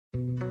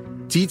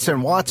Dietz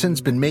and Watson's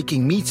been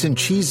making meats and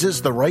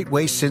cheeses the right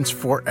way since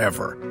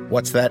forever.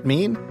 What's that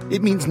mean?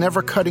 It means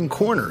never cutting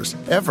corners,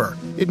 ever.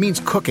 It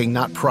means cooking,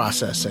 not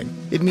processing.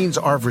 It means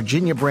our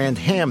Virginia brand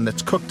ham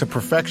that's cooked to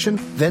perfection,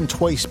 then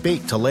twice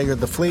baked to layer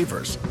the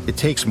flavors. It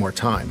takes more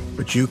time,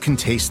 but you can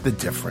taste the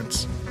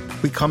difference.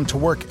 We come to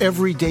work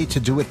every day to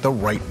do it the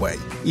right way,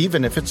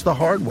 even if it's the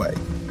hard way.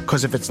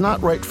 Because if it's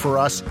not right for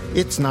us,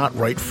 it's not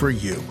right for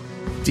you.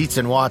 Dietz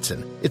and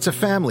Watson, it's a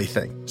family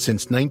thing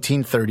since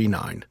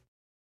 1939.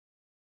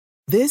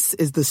 This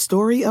is the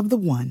story of the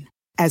one.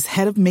 As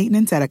head of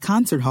maintenance at a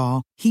concert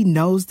hall, he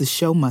knows the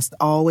show must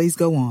always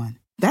go on.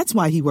 That's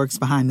why he works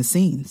behind the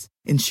scenes,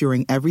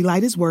 ensuring every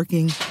light is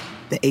working,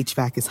 the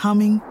HVAC is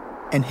humming,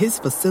 and his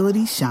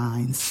facility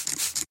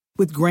shines.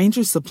 With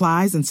Grainger's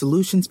supplies and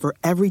solutions for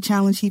every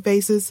challenge he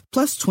faces,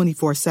 plus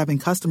 24/7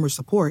 customer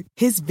support,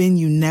 his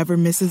venue never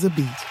misses a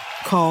beat.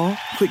 Call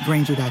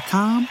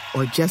quickgrainger.com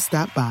or just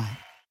stop by.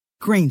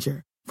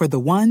 Grainger, for the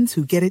ones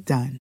who get it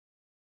done.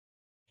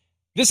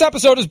 This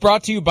episode is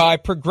brought to you by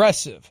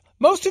Progressive.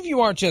 Most of you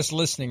aren't just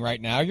listening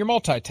right now, you're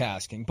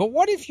multitasking. But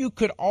what if you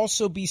could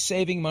also be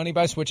saving money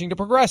by switching to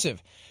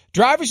Progressive?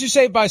 Drivers who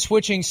save by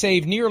switching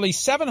save nearly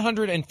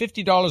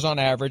 $750 on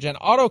average, and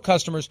auto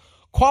customers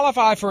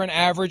qualify for an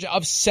average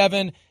of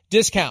 7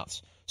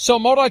 discounts. So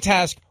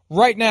multitask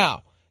right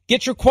now.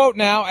 Get your quote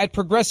now at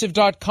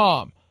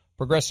Progressive.com.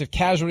 Progressive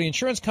Casualty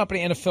Insurance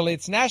Company and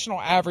affiliates, national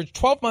average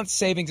 12-month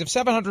savings of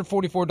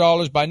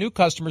 $744 by new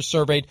customers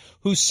surveyed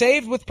who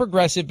saved with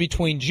Progressive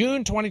between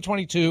June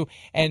 2022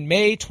 and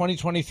May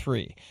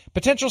 2023.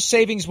 Potential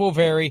savings will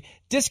vary.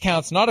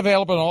 Discounts not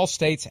available in all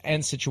states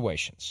and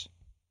situations.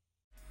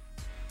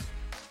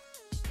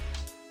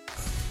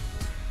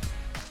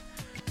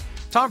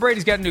 Tom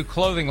Brady's got a new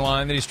clothing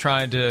line that he's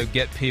trying to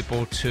get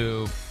people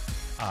to,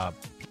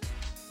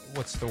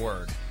 what's the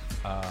word?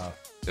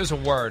 There's a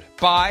word.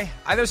 Buy.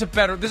 There's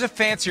a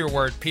fancier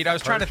word, Pete. I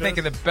was trying to think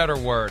of the better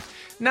word.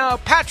 No,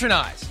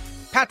 patronize.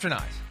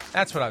 Patronize.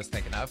 That's what I was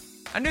thinking of.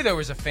 I knew there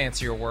was a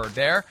fancier word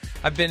there.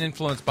 I've been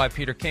influenced by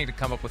Peter King to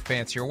come up with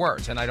fancier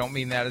words, and I don't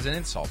mean that as an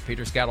insult.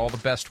 Peter's got all the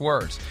best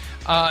words.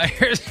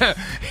 Here's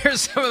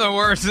some of the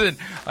words that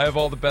I have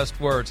all the best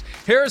words.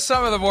 Here are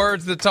some of the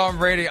words that Tom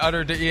Brady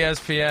uttered to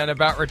ESPN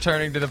about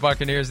returning to the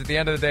Buccaneers. At the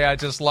end of the day, I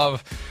just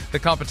love the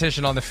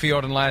competition on the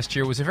field, and last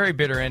year was a very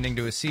bitter ending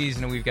to a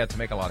season, and we've got to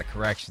make a lot of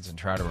corrections and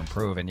try to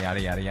improve, and yada,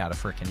 yada, yada,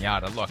 frickin'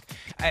 yada. Look,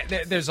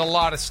 there's a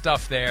lot of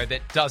stuff there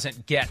that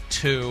doesn't get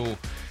to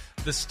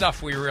the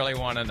stuff we really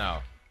want to know.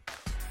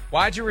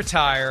 Why'd you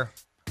retire?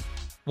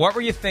 What were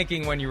you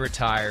thinking when you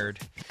retired?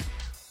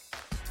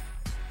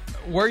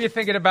 Were you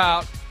thinking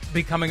about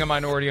becoming a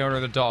minority owner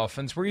of the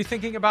Dolphins? Were you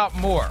thinking about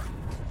more?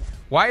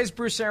 Why is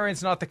Bruce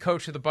Arians not the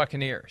coach of the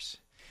Buccaneers?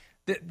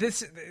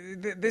 This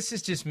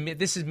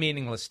is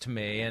meaningless to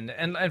me.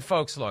 And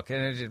folks, look,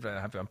 and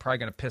I'm probably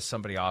going to piss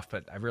somebody off,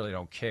 but I really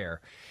don't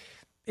care.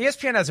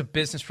 ESPN has a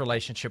business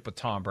relationship with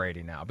Tom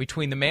Brady now.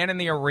 Between the Man in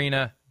the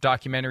Arena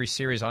documentary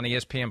series on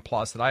ESPN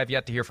Plus that I have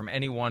yet to hear from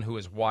anyone who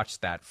has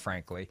watched that,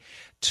 frankly,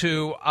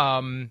 to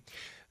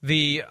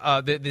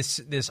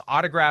this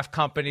autograph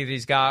company that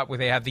he's got where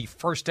they have the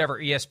first ever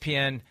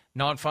ESPN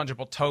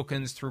non-fungible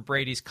tokens through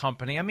Brady's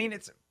company. I mean,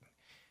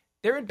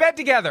 they're in bed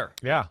together.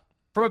 Yeah.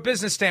 From a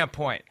business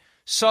standpoint.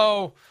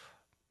 So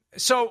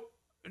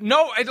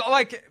no,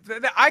 I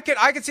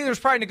could see there's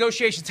probably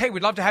negotiations. Hey,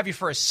 we'd love to have you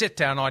for a sit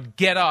down on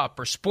Get Up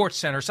or Sports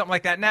Center or something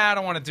like that. Nah, I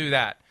don't want to do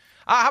that.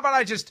 How about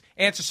I just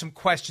answer some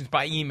questions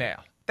by email?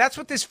 That's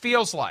what this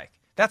feels like.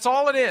 That's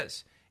all it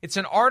is. It's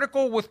an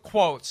article with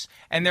quotes,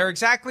 and they're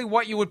exactly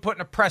what you would put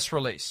in a press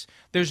release.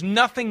 There's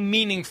nothing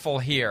meaningful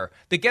here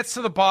that gets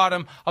to the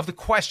bottom of the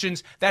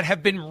questions that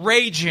have been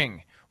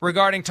raging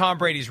regarding Tom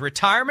Brady's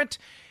retirement,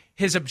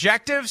 his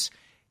objectives,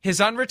 his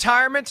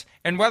unretirement,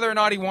 and whether or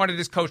not he wanted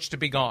his coach to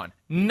be gone.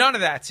 None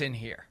of that's in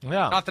here.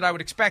 Yeah. Not that I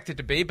would expect it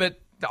to be, but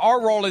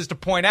our role is to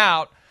point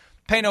out,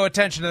 pay no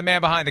attention to the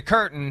man behind the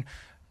curtain,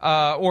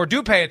 or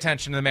do pay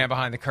attention to the man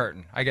behind the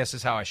curtain, I guess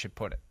is how I should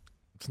put it.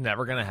 It's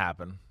never going to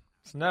happen.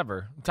 It's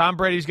never. Tom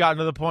Brady's gotten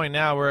to the point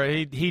now where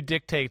he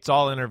dictates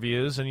all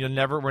interviews, and we're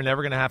never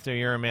going to have to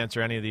hear him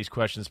answer any of these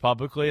questions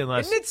publicly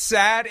unless. Isn't it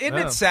sad? Isn't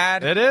it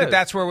sad? It is.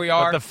 That's where we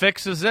are. But the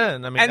fix is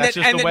in. I mean, and that's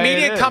just the way it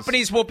is. media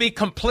companies will be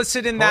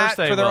complicit in that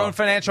for their own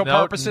financial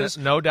purposes.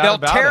 No doubt They'll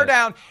about it. They'll tear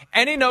down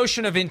any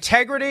notion of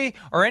integrity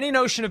or any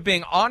notion of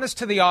being honest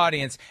to the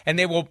audience, and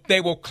they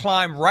will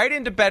climb right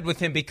into bed with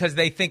him because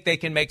they think they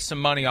can make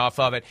some money off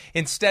of it.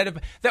 Instead of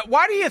that,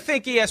 why do you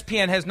think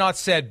ESPN has not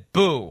said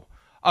boo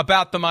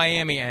about the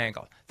Miami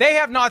angle? They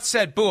have not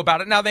said boo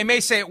about it. Now, they may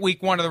say it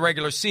week 1 of the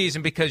regular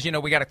season because,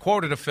 we got a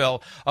quota to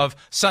fill of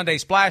Sunday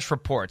Splash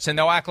reports, and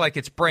they'll act like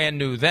it's brand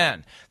new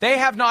then. They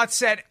have not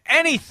said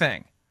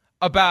anything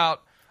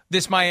about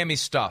this Miami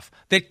stuff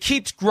that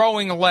keeps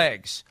growing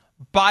legs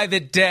by the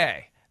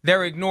day.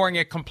 They're ignoring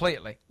it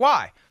completely.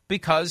 Why?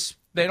 Because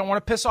they don't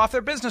want to piss off their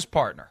business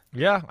partner.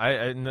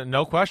 Yeah,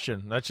 no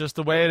question. That's just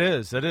the way it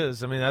is. It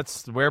is. I mean,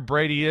 that's where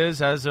Brady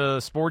is as a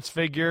sports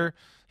figure.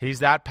 He's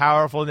that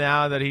powerful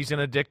now that he's going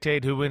to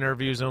dictate who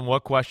interviews him,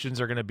 what questions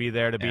are going to be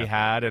there to be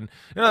had. And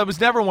it was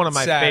never one of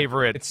my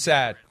favorite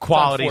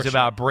qualities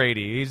about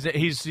Brady.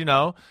 He's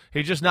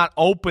just not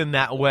open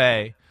that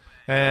way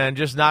and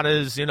just not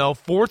as,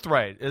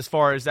 forthright as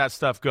far as that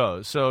stuff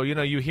goes. So,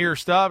 you hear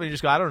stuff and you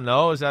just go, I don't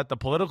know. Is that the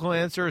political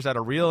answer? Is that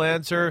a real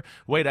answer?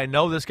 Wait, I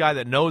know this guy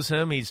that knows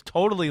him. He's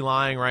totally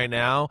lying right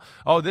now.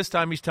 Oh, this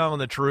time he's telling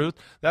the truth.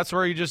 That's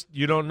where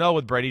you don't know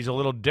with Brady. He's a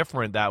little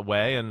different that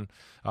way. And,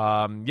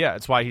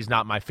 it's why he's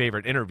not my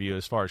favorite interview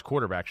as far as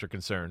quarterbacks are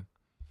concerned.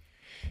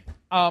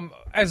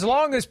 As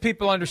long as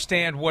people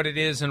understand what it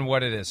is and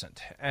what it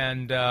isn't.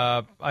 And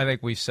I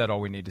think we've said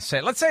all we need to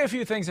say. Let's say a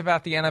few things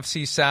about the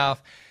NFC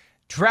South.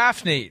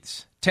 Draft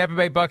needs. Tampa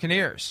Bay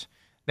Buccaneers.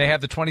 They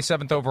have the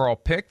 27th overall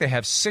pick. They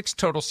have 6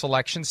 total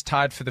selections,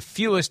 tied for the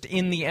fewest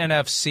in the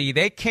NFC.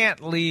 They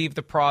can't leave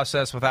the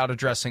process without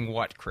addressing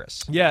what,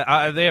 Chris?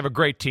 Yeah, they have a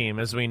great team,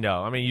 as we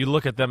know. I mean, you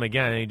look at them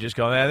again and you just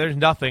go, there's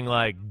nothing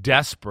like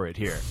desperate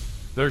here.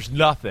 There's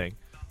nothing.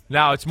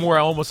 Now it's more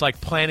almost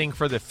like planning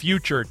for the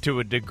future to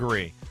a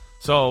degree.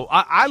 So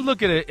I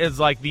look at it as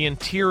like the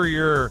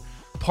interior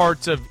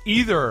parts of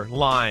either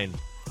line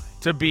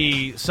to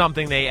be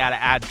something they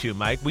add to,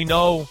 Mike. We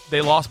know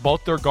they lost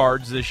both their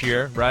guards this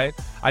year, right?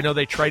 I know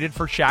they traded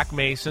for Shaq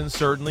Mason,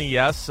 certainly,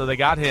 yes, so they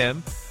got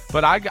him.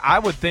 But I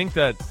would think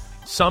that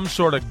some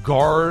sort of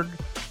guard,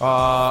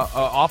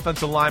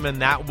 offensive lineman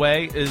that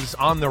way is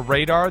on the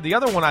radar. The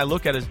other one I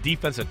look at is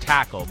defensive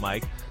tackle,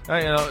 Mike.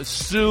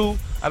 Sue,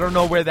 I don't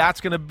know where that's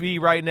going to be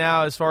right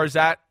now as far as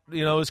that,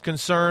 is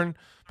concerned.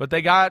 But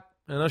they got,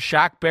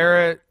 Shaq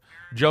Barrett,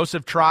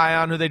 Joseph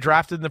Tryon, who they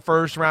drafted in the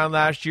first round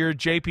last year.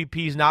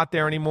 JPP's not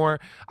there anymore.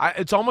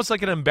 It's almost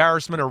like an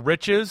embarrassment of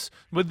riches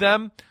with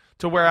them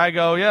to where I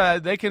go, yeah,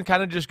 they can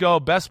kind of just go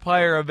best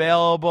player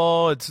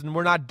available.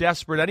 We're not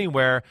desperate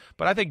anywhere.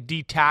 But I think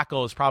D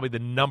tackle is probably the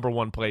number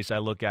one place I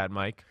look at,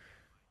 Mike.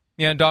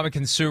 Yeah, and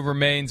Ndamukong Suh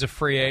remains a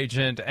free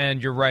agent,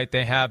 and you're right,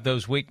 they have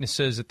those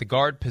weaknesses at the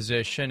guard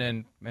position,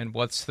 and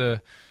what's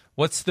the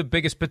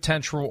biggest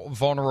potential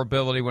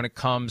vulnerability when it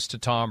comes to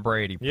Tom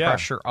Brady? Yeah.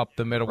 Pressure up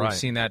the middle. Right. We've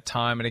seen that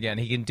time and again.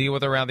 He can deal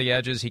with around the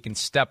edges. He can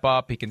step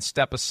up. He can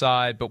step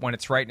aside. But when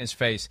it's right in his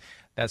face,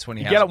 that's when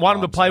he has want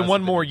him to play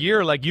one more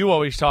year like you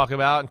always talk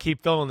about and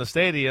keep filling the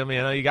stadium.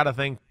 You got to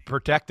think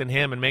protecting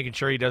him and making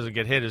sure he doesn't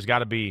get hit has got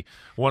to be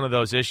one of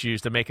those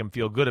issues to make him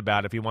feel good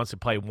about if he wants to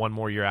play one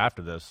more year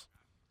after this.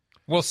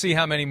 We'll see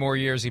how many more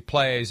years he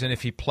plays and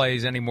if he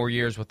plays any more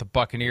years with the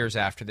Buccaneers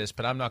after this,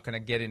 but I'm not going to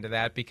get into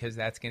that because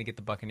that's going to get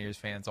the Buccaneers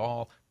fans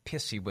all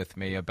pissy with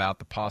me about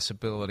the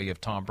possibility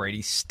of Tom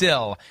Brady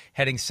still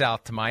heading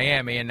south to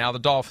Miami, and now the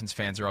Dolphins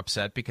fans are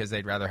upset because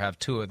they'd rather have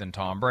Tua than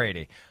Tom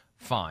Brady.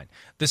 Fine.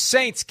 The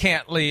Saints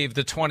can't leave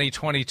the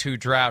 2022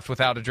 draft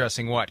without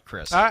addressing what,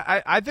 Chris?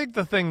 I think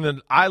the thing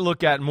that I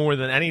look at more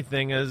than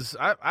anything is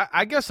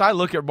I guess I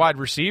look at wide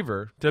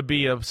receiver to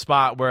be a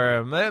spot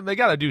where they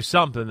got to do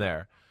something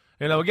there.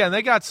 Again,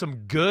 they got some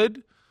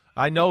good.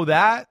 I know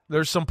that.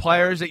 There's some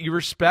players that you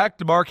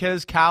respect.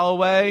 Marquez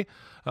Callaway,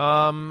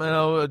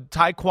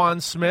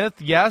 Tyquan Smith,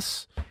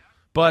 yes.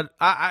 But,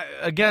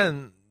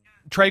 Traquan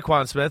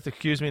Smith,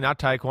 excuse me, not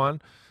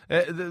Tyquan.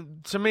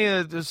 To me,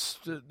 there's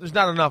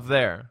not enough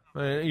there.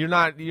 You're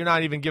not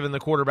even giving the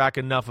quarterback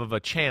enough of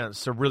a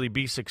chance to really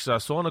be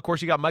successful. And, of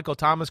course, you got Michael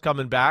Thomas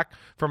coming back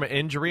from an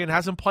injury and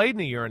hasn't played in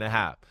a year and a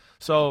half.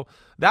 So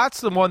that's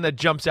the one that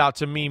jumps out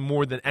to me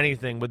more than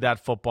anything with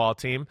that football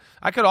team.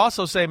 I could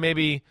also say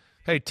maybe,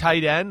 hey,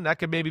 tight end, that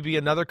could maybe be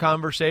another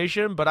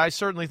conversation, but I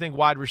certainly think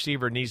wide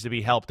receiver needs to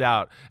be helped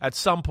out at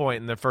some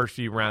point in the first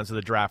few rounds of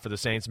the draft for the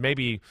Saints,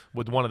 maybe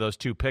with one of those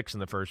 2 picks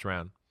in the first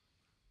round.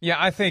 Yeah,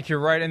 I think you're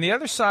right. And the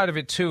other side of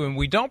it, too, and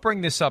we don't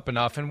bring this up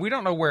enough, and we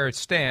don't know where it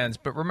stands,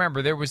 but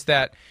remember, there was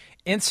that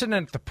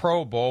incident at the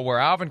Pro Bowl where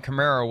Alvin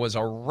Kamara was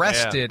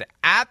arrested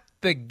at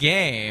the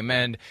game,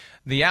 and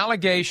the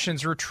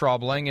allegations are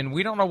troubling, and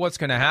we don't know what's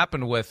going to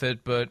happen with it.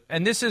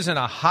 And this isn't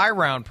a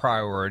high-round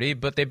priority,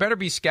 but they better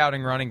be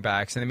scouting running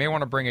backs, and they may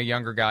want to bring a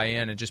younger guy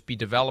in and just be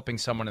developing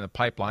someone in the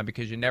pipeline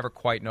because you never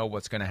quite know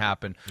what's going to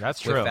happen. That's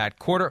true. With that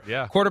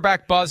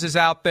quarterback buzz is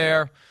out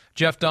there.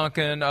 Jeff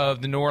Duncan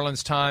of the New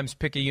Orleans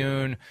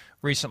Times-Picayune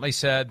recently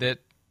said that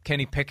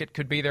Kenny Pickett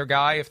could be their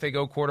guy if they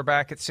go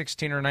quarterback at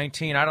 16 or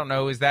 19. I don't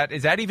know. Is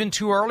that even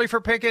too early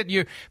for Pickett?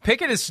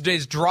 Pickett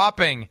is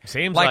dropping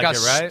like a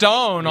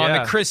stone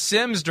on the Chris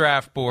Sims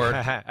draft board.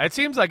 It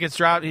seems like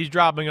he's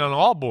dropping on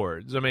all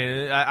boards. I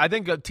mean, I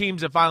think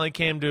teams that finally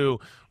came to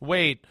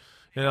wait.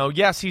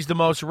 Yes, he's the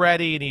most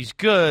ready and he's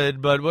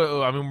good, but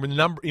I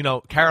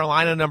mean,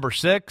 Carolina number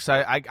 6.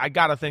 I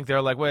got to think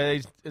they're like, well,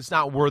 it's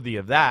not worthy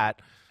of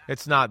that.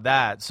 It's not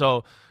that.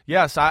 So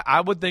yes, I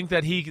would think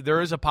that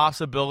there is a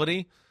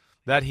possibility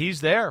that he's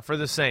there for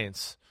the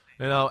Saints,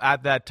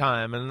 at that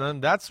time. And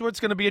then that's what's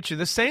going to be interesting.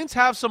 The Saints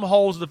have some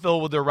holes to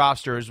fill with their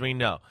roster, as we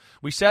know.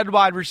 We said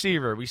wide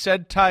receiver. We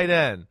said tight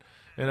end.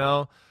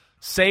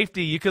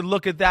 Safety, you could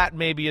look at that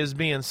maybe as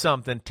being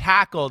something.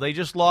 Tackle, they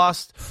just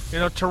lost,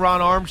 Teron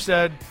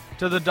Armstead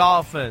to the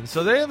Dolphins.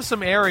 So they have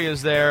some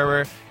areas there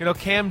where,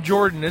 Cam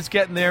Jordan is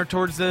getting there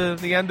towards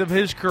the end of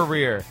his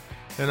career.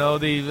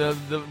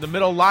 The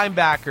middle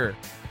linebacker,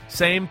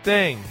 same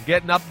thing,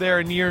 getting up there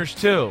in years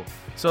too.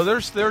 So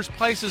there's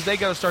places they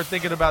got to start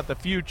thinking about the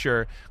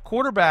future.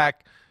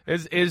 Quarterback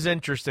is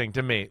interesting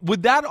to me.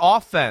 With that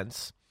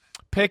offense,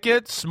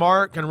 Pickett,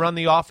 Smart can run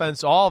the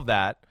offense, all of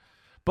that.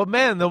 But,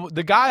 man,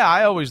 the guy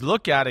I always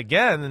look at,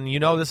 again,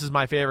 and this is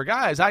my favorite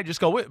guy, is I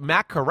just go with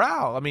Matt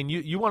Corral. I mean,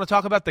 you want to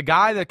talk about the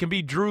guy that can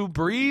be Drew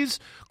Brees,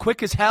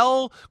 quick as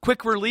hell,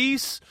 quick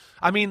release.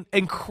 I mean,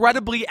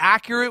 incredibly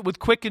accurate with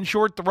quick and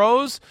short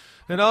throws.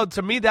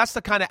 To me, that's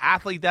the kind of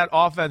athlete that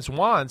offense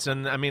wants.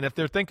 And, I mean, if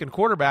they're thinking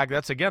quarterback,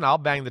 that's, again, I'll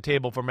bang the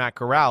table for Matt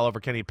Corral over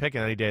Kenny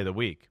Pickett any day of the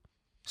week.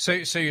 So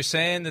you're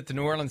saying that the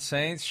New Orleans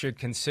Saints should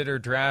consider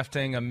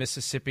drafting a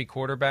Mississippi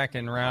quarterback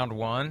in round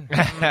 1?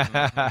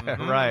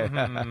 Right.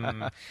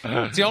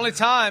 It's the only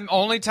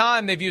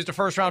time they've used a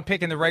first-round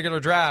pick in the regular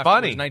draft.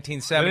 Funny. Was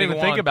 1971. Didn't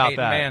even think about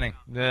Peyton that. Manning.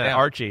 Yeah.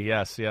 Archie,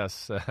 yes.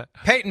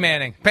 Peyton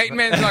Manning. Peyton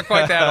Manning's not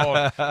quite that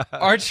old.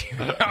 Archie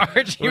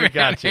We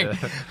got Manning.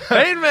 you.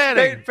 Peyton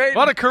Manning.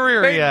 What a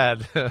career he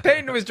had.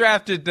 Peyton was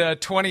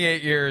drafted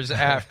 28 years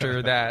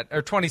after that,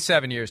 or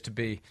 27 years to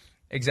be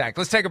exact.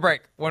 Let's take a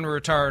break. When we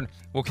return,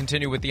 we'll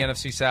continue with the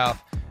NFC South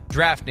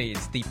draft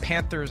needs, the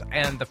Panthers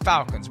and the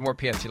Falcons. More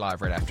PFT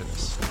Live right after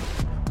this.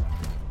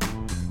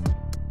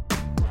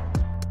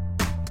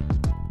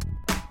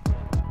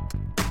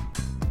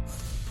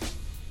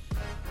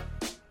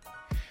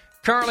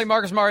 Currently,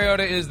 Marcus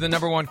Mariota is the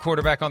number 1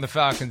 quarterback on the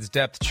Falcons'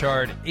 depth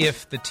chart.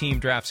 If the team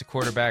drafts a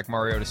quarterback,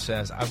 Mariota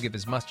says, I'll give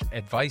as much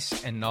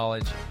advice and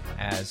knowledge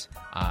as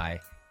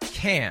I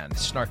can.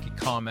 Snarky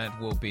comment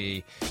will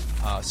be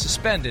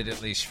suspended,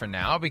 at least for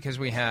now, because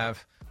we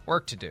have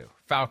work to do.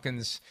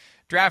 Falcons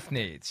draft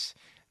needs.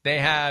 They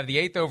have the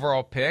 8th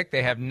overall pick.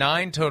 They have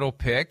 9 total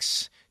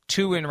picks,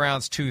 2 in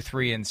rounds 2,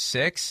 3, and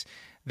 6.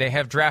 They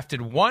have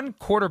drafted 1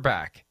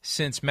 quarterback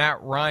since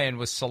Matt Ryan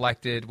was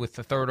selected with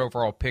the 3rd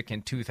overall pick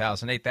in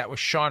 2008. That was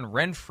Sean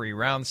Renfree,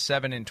 round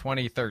 7 in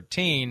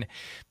 2013.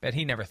 Bet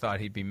he never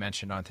thought he'd be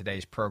mentioned on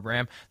today's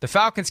program. The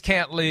Falcons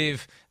can't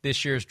leave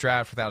this year's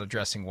draft without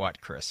addressing what,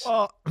 Chris?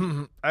 Well,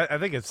 I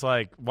think it's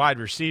like wide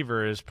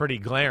receiver is pretty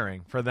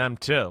glaring for them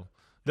too.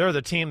 They're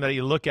the team that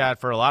you look at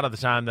for a lot of the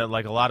time that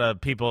like a lot of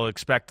people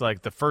expect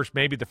like the first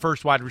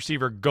wide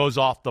receiver goes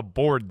off the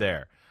board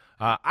there.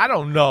 I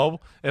don't know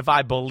if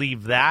I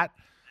believe that.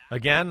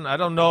 Again, I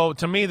don't know.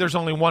 To me, there's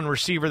only one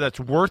receiver that's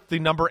worth the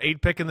number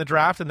 8 pick in the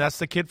draft, and that's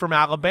the kid from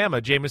Alabama,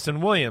 Jamison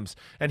Williams.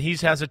 And he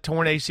has a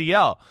torn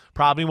ACL.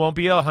 Probably won't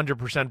be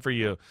 100% for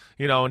you,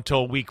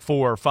 until week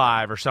 4 or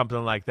 5 or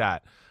something like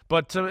that.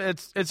 But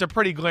it's a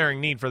pretty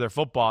glaring need for their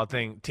football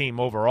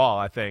team overall,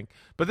 I think.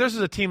 But this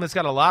is a team that's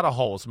got a lot of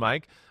holes,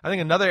 Mike. I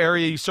think another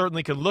area you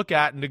certainly could look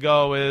at and to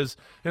go is,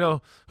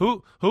 who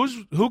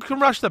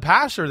can rush the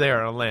passer there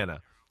in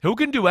Atlanta? Who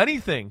can do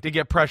anything to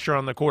get pressure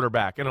on the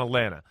quarterback in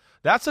Atlanta?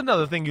 That's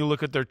another thing you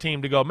look at their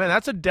team to go, man,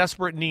 that's a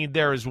desperate need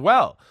there as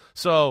well.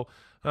 So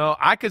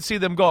I could see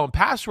them going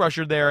pass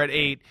rusher there at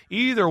 8.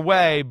 Either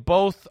way,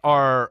 both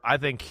are, I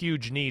think,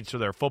 huge needs for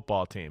their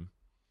football team.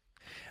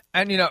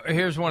 And,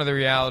 here's one of the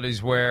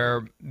realities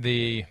where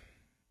the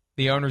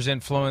owner's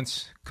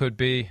influence could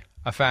be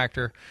a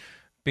factor.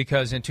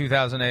 Because in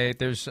 2008,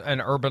 there's an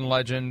urban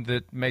legend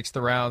that makes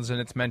the rounds, and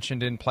it's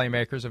mentioned in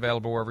Playmakers,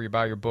 available wherever you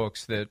buy your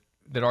books, that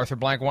Arthur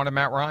Blank wanted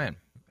Matt Ryan,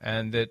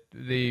 and that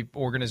the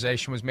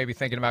organization was maybe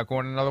thinking about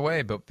going another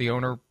way, but the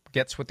owner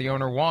gets what the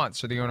owner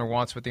wants, or the owner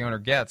wants what the owner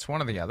gets.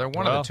 One or the other.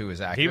 One of the two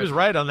is accurate. He was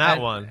right on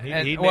that one. He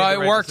made the it right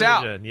worked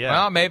decision. out. Yeah.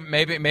 Well,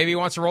 maybe he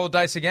wants to roll the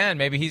dice again.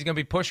 Maybe he's going to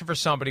be pushing for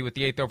somebody with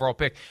the 8th overall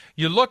pick.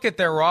 You look at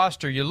their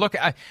roster. You look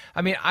at.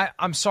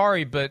 I'm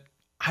sorry, but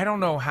I don't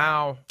know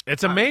how.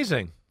 It's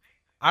amazing.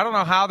 I don't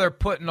know how they're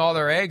putting all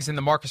their eggs in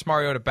the Marcus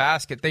Mariota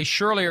basket. They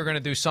surely are going to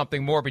do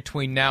something more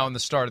between now and the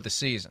start of the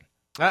season.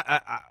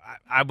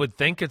 I would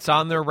think it's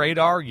on their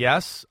radar,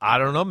 yes. I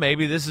don't know.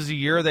 Maybe this is a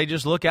year they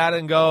just look at it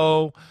and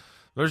go,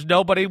 there's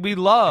nobody we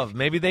love.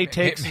 Maybe they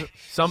take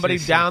somebody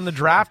down the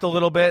draft a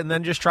little bit and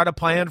then just try to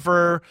plan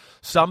for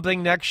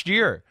something next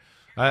year.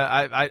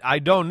 I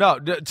don't know.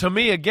 To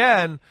me,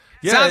 again,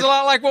 sounds a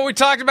lot like what we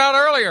talked about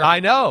earlier. I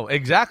know.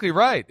 Exactly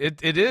right.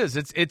 It is.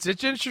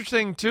 It's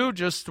interesting, too,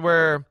 just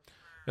where –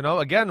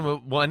 again,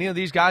 will any of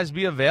these guys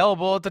be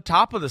available at the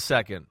top of the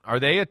second? Are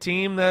they a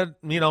team that,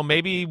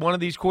 maybe one of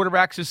these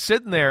quarterbacks is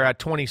sitting there at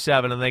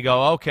 27 and they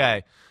go,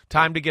 okay,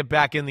 time to get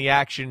back in the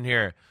action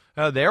here?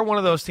 They're one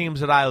of those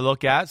teams that I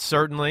look at,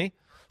 certainly.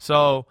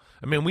 So,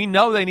 we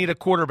know they need a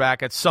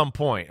quarterback at some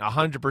point,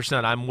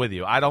 100%. I'm with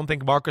you. I don't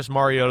think Marcus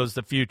Mariota is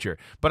the future.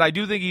 But I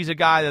do think he's a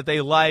guy that they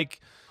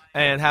like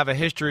and have a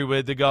history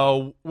with to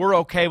go, we're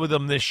okay with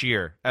them this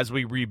year as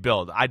we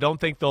rebuild. I don't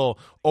think they'll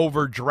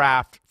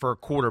overdraft for a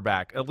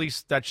quarterback. At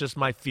least that's just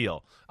my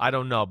feel. I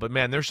don't know. But,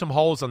 man, there's some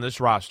holes on this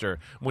roster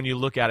when you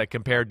look at it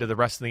compared to the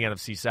rest of the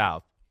NFC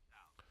South.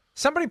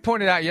 Somebody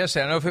pointed out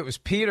yesterday, I don't know if it was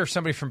Pete or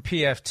somebody from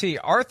PFT,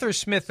 Arthur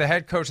Smith, the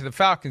head coach of the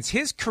Falcons,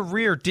 his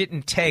career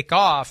didn't take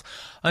off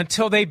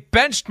until they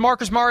benched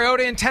Marcus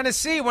Mariota in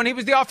Tennessee when he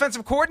was the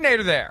offensive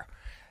coordinator there.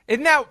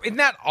 Isn't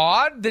that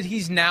odd that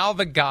he's now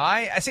the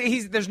guy? I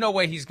say there's no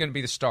way he's going to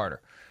be the starter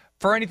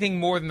for anything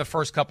more than the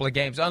first couple of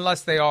games,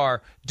 unless they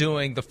are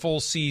doing the full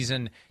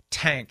season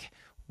tank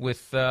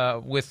with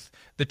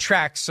the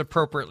tracks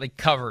appropriately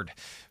covered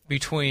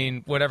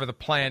between whatever the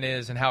plan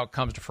is and how it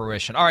comes to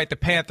fruition. All right, the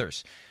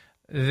Panthers.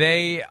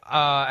 They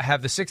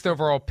have the 6th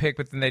overall pick,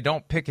 but then they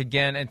don't pick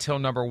again until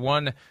number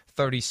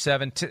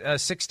 137.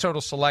 6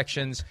 total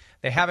selections.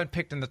 They haven't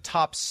picked in the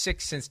top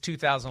 6 since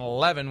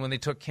 2011 when they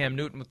took Cam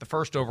Newton with the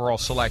 1st overall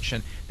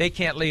selection. They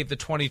can't leave the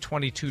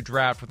 2022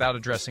 draft without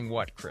addressing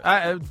what, Chris?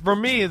 For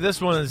me, this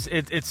one is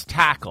it's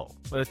tackle.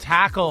 The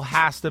tackle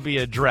has to be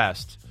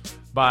addressed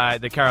by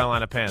the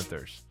Carolina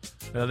Panthers.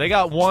 They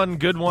got one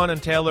good one in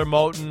Taylor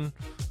Moton.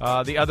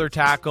 The other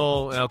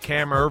tackle,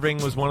 Cam Irving,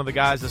 was one of the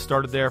guys that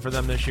started there for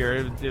them this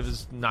year. It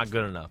was not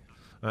good enough.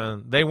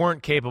 They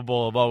weren't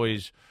capable of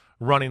always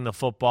running the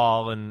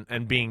football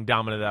and being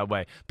dominant that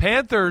way.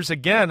 Panthers,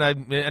 again,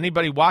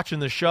 anybody watching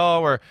the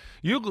show, or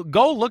you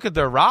go look at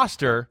their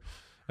roster,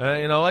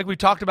 like we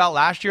talked about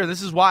last year,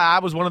 this is why I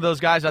was one of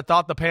those guys that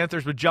thought the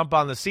Panthers would jump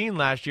on the scene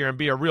last year and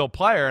be a real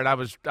player, and I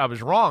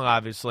was wrong,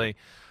 obviously.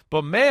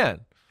 But,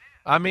 man,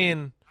 I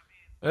mean,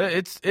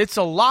 it's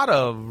a lot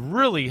of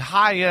really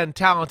high-end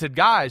talented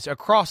guys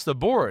across the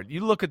board.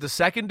 You look at the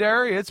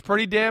secondary, it's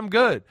pretty damn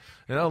good.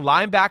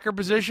 Linebacker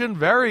position,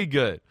 very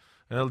good.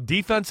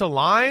 Defensive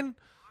line,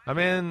 I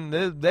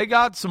mean, they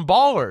got some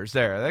ballers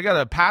there. They got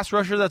a pass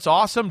rusher that's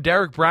awesome.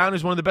 Derek Brown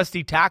is one of the best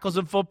D tackles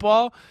in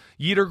football.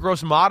 Yetur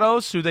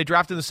Gross-Matos, who they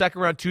drafted in the second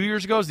round 2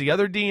 years ago, is the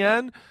other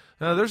DN.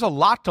 There's a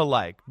lot to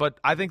like, but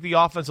I think the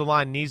offensive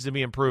line needs to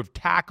be improved.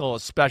 Tackle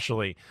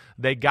especially.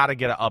 They got to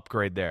get an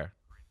upgrade there.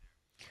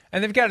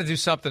 And they've got to do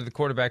something at the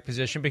quarterback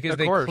position because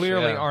they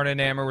clearly aren't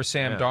enamored with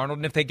Sam Darnold.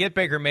 And if they get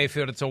Baker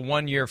Mayfield, it's a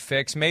one-year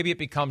fix. Maybe it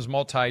becomes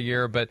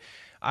multi-year, but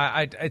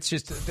it's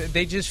just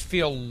they just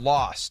feel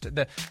lost.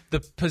 The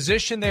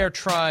position they are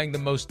trying the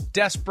most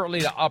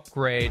desperately to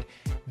upgrade,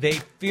 they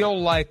feel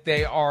like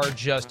they are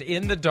just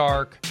in the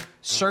dark,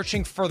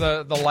 searching for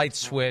the light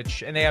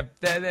switch, and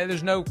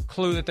there's no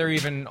clue that they're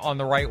even on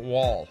the right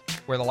wall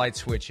where the light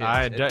switch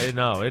is.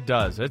 No, it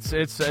does. It's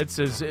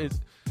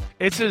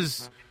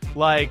as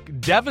like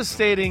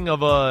devastating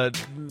of a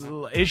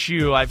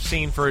issue I've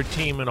seen for a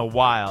team in a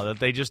while, that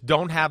they just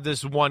don't have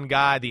this one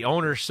guy. The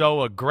owner's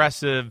so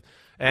aggressive,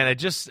 and I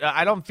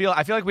feel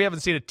like we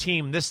haven't seen a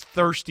team this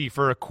thirsty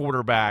for a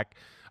quarterback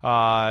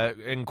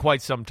in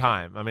quite some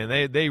time. I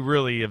mean, they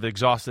really have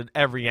exhausted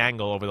every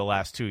angle over the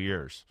last 2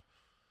 years.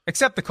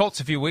 Except the Colts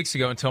a few weeks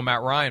ago until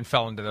Matt Ryan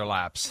fell into their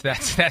laps.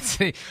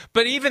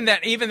 But even then,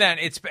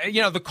 it's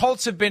the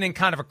Colts have been in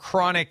kind of a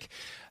chronic,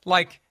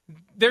 like,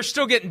 they're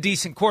still getting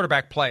decent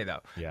quarterback play,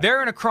 though. Yeah.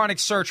 They're in a chronic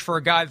search for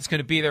a guy that's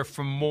going to be there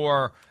for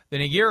more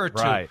than a year or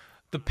two. Right.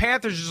 The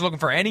Panthers are just looking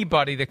for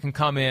anybody that can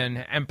come in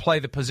and play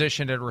the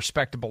position at a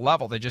respectable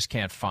level. They just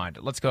can't find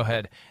it. Let's go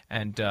ahead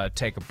and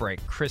take a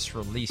break. Chris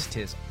released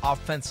his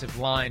offensive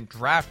line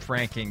draft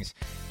rankings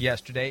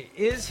yesterday.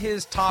 Is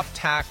his top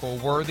tackle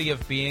worthy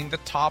of being the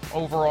top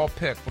overall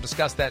pick? We'll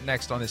discuss that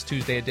next on this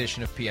Tuesday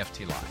edition of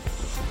PFT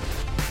Live.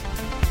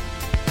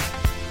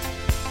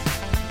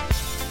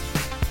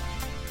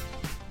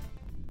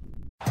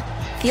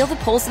 Feel the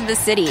pulse of the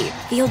city.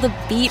 Feel the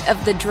beat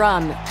of the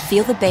drum.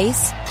 Feel the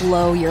bass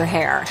blow your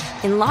hair.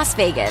 In Las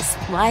Vegas,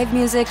 live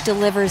music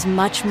delivers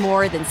much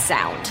more than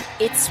sound.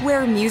 It's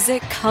where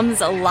music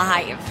comes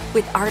alive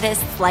with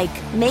artists like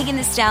Megan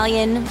Thee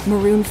Stallion,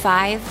 Maroon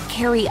 5,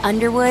 Carrie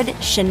Underwood,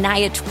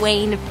 Shania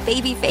Twain,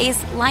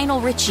 Babyface,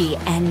 Lionel Richie,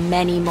 and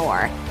many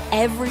more.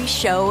 Every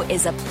show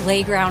is a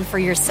playground for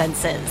your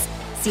senses.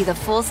 See the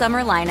full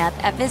summer lineup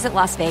at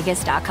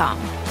visitlasvegas.com.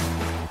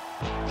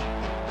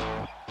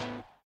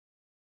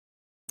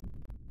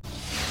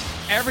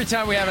 Every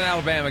time we have an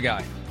Alabama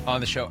guy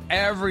on the show,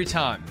 every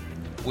time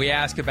we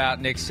ask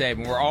about Nick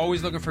Saban, we're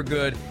always looking for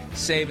good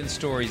Saban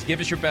stories. Give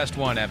us your best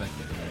one, Evan.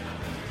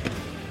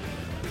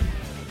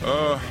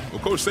 Well,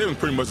 Coach Saban's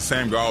pretty much the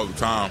same guy all the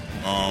time.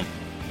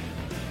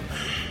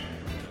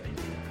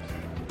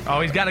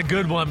 He's got a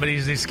good one, but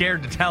he's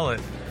scared to tell it.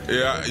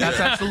 Yeah.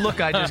 That's the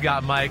look I just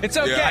got, Mike. It's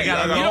okay.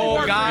 Yeah, you don't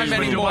work for him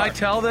anymore. Do I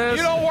tell this?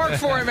 You don't work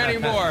for him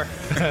anymore.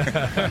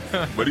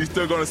 But he's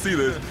still going to see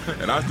this,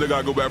 and I still got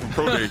to go back for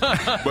pro day.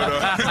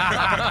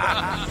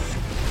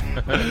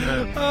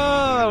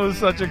 That was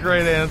such a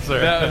great answer.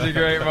 That was a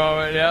great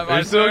moment. Yep,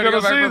 He's still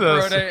going to see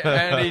this. Pro day,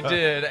 and he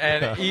did.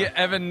 And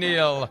Evan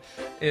Neal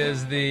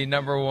is the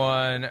number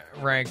one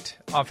ranked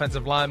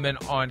offensive lineman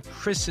on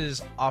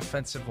Chris's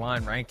offensive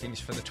line rankings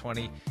for the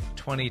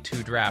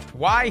 2022 draft.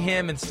 Why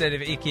him instead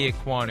of Ike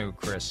Ekwonu,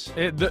 Chris?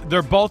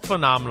 They're both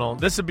phenomenal.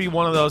 This would be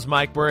one of those,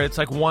 Mike, where it's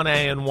like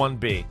 1A and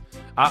 1B.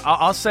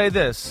 I'll say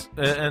this,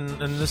 and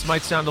this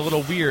might sound a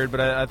little weird, but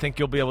I think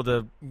you'll be able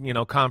to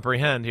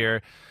comprehend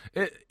here.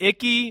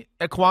 Ike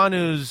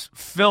Ekwonu's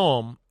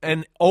film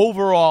and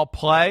overall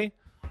play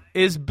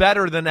is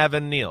better than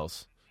Evan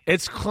Neal's.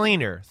 It's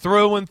cleaner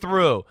through and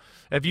through.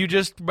 If you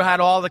just had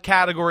all the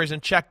categories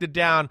and checked it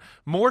down,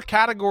 more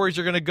categories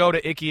are going to go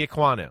to Ike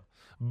Ekwonu.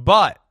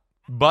 But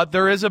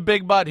there is a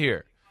big but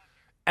here.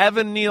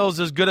 Evan Neal's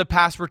as good a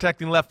pass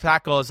protecting left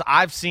tackle as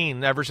I've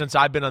seen ever since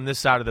I've been on this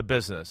side of the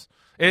business.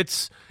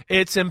 It's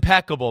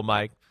impeccable,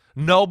 Mike.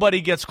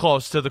 Nobody gets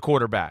close to the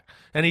quarterback.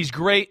 And he's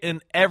great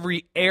in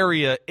every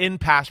area in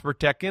pass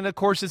protecting. And, of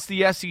course, it's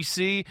the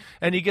SEC,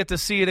 and you get to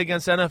see it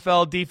against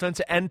NFL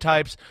defensive end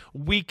types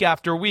week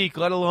after week,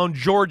 let alone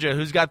Georgia,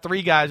 who's got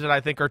 3 guys that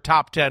I think are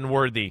top 10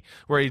 worthy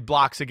where he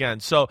blocks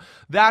against. So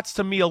that's,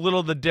 to me, a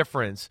little the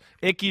difference.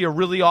 Ike, a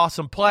really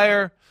awesome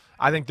player.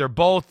 I think they're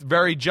both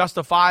very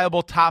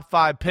justifiable top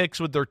 5 picks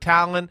with their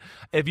talent.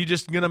 If you're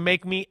just going to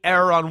make me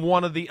err on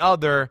one or the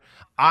other,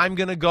 I'm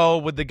going to go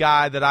with the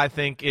guy that I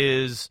think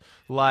is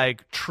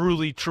like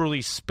truly,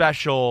 truly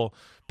special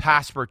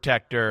pass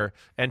protector.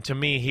 And to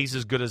me, he's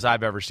as good as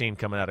I've ever seen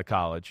coming out of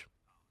college.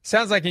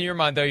 Sounds like in your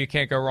mind, though, you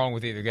can't go wrong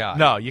with either guy.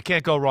 No, you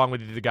can't go wrong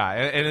with either guy.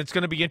 And it's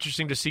going to be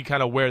interesting to see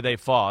kind of where they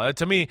fall.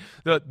 To me,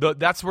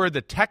 that's where the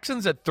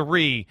Texans at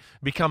 3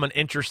 become an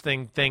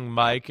interesting thing,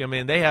 Mike. I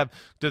mean,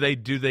 do they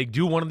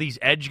do one of these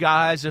edge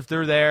guys if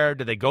they're there?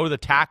 Do they go to the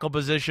tackle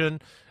position?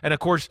 And,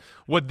 of course,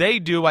 what they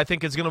do I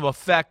think is going to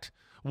affect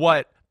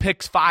what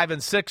picks 5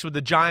 and 6 with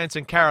the Giants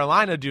and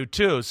Carolina do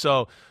too.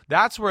 So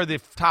that's where the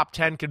top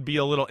 10 could be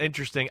a little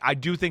interesting. I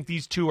do think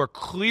these two are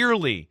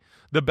clearly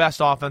the best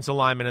offensive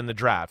lineman in the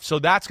draft. So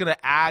that's going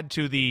to add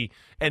to the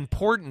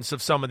importance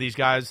of some of these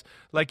guys.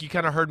 Like you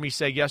kind of heard me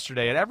say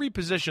yesterday, at every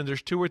position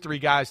there's 2 or 3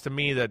 guys to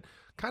me that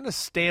kind of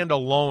stand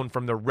alone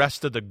from the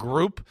rest of the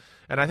group.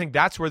 And I think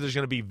that's where there's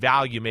going to be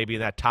value maybe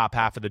in that top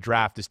half of the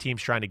draft as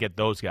teams trying to get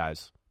those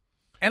guys.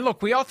 And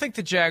look, we all think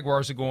the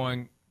Jaguars are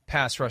going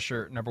pass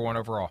rusher number 1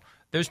 overall.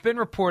 There's been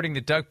reporting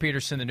that Doug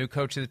Peterson, the new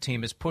coach of the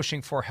team, is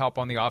pushing for help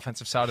on the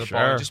offensive side of the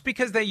ball. Just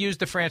because they used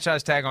the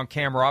franchise tag on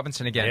Cam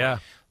Robinson again. Yeah.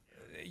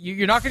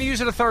 You're not going to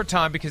use it a third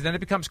time because then it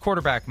becomes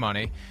quarterback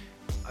money.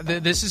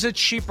 This is a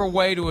cheaper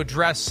way to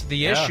address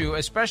the issue,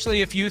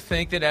 especially if you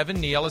think that Evan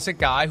Neal is a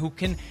guy who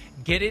can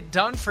get it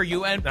done for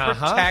you and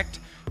protect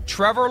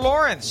Trevor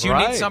Lawrence. You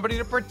need somebody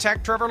to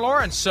protect Trevor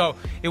Lawrence. So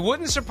it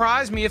wouldn't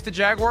surprise me if the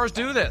Jaguars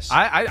do this.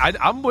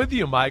 I'm with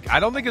you, Mike. I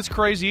don't think it's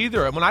crazy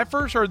either. And when I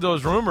first heard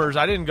those rumors,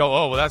 I didn't go,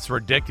 oh, well, that's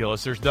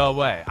ridiculous. There's no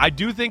way. I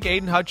do think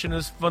Aiden Hutchinson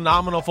is a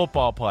phenomenal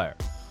football player.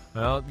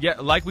 Well, yeah,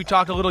 like we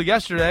talked a little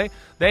yesterday,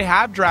 they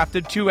have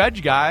drafted 2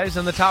 edge guys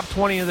in the top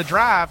 20 of the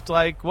draft, 2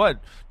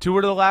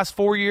 of the last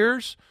 4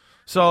 years?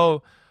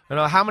 So,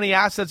 how many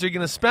assets are you going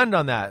to spend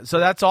on that? So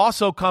that's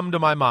also come to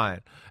my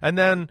mind. And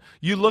then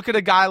you look at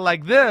a guy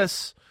like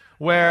this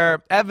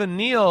where Evan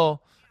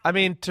Neal, I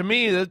mean, to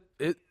me,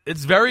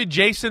 it's very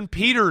Jason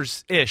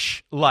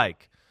Peters-ish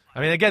like. I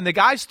mean, again, the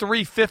guy's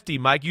 350,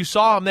 Mike. You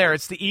saw him there.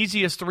 It's the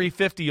easiest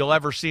 350 you'll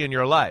ever see in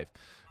your life.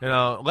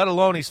 Let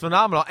alone he's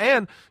phenomenal.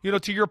 And,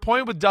 to your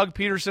point with Doug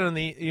Peterson and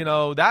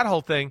that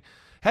whole thing,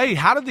 hey,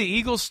 how did the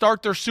Eagles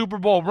start their Super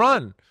Bowl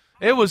run?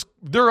 It was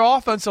their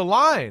offensive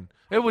line.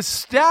 It was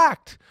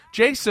stacked.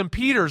 Jason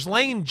Peters,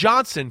 Lane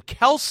Johnson,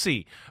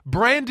 Kelsey,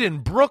 Brandon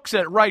Brooks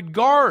at right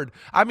guard.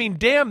 I mean,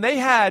 damn, they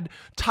had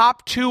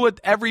top 2 at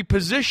every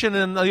position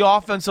in the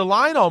offensive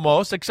line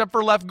almost, except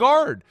for left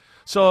guard.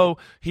 So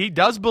he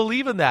does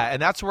believe in that,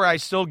 and that's where I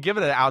still give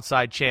it an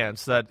outside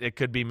chance that it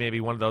could be maybe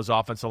one of those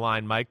offensive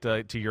line, Mike,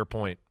 to your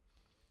point.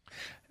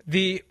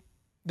 The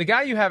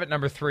guy you have at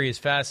number 3 is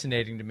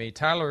fascinating to me,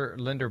 Tyler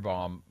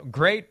Linderbaum.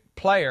 Great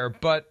player,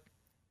 but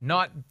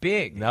not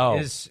big. No.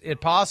 Is it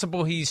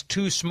possible he's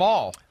too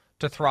small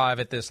to thrive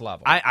at this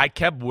level? I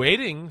kept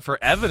waiting for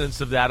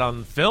evidence of that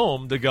on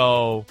film to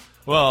go,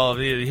 well,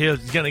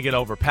 he's going to get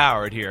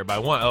overpowered here by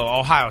one.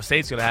 Ohio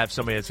State's going to have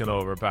somebody that's going to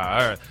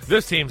overpower. Or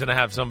this team's going to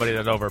have somebody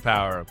that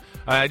overpower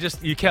him.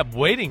 You kept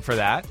waiting for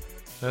that.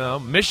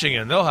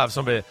 Michigan, they'll have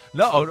somebody.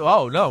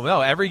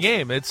 No. Every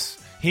game,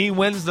 he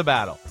wins the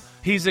battle.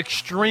 He's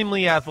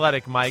extremely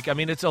athletic, Mike. I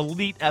mean, it's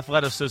elite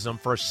athleticism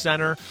for a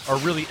center or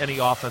really any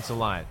offensive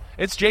line.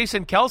 It's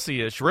Jason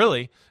Kelsey-ish,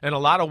 really, in a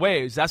lot of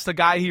ways. That's the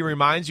guy he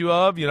reminds you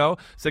of.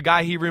 It's the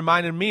guy he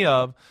reminded me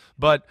of.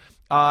 But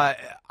I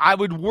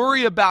would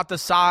worry about the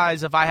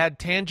size if I had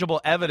tangible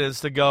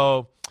evidence to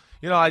go,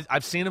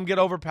 I've seen him get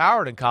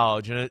overpowered in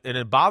college, and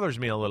it bothers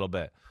me a little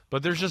bit.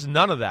 But there's just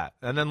none of that.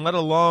 And then let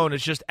alone,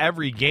 it's just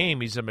every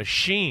game he's a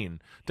machine.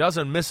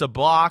 Doesn't miss a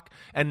block.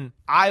 And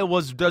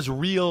Iowa does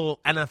real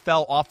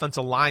NFL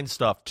offensive line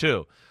stuff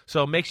too.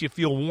 So it makes you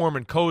feel warm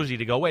and cozy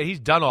to go, wait, he's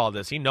done all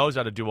this. He knows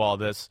how to do all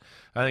this.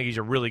 I think he's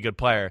a really good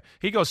player.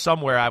 He goes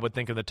somewhere, I would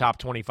think, in the top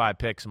 25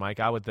 picks, Mike,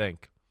 I would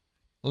think.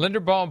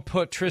 Linderbaum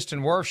put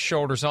Tristan Wirf's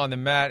shoulders on the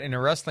mat in a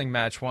wrestling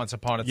match once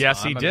upon a time.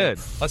 Yes, he did.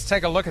 Let's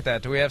take a look at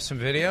that. Do we have some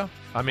video?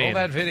 Roll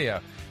that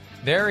video.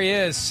 There he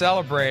is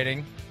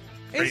celebrating.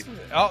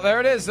 There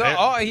it is.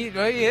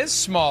 He is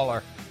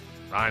smaller.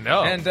 I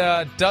know. And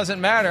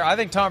doesn't matter. I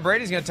think Tom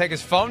Brady's going to take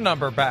his phone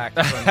number back.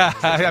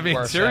 I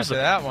mean, seriously.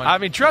 That one. I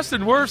mean,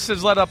 Tristan Wirfs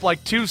has let up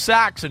like 2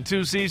 sacks in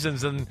 2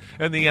 seasons in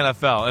the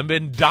NFL and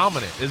been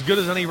dominant, as good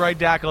as any right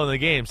tackle in the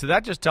game. So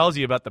that just tells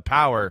you about the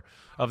power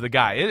of the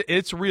guy.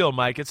 It's real,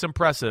 Mike. It's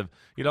impressive.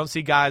 You don't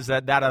see guys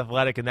that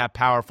athletic and that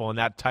powerful and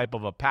that type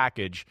of a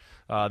package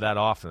that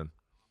often.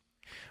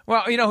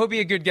 Well, he'll be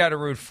a good guy to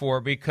root for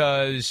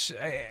because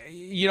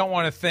you don't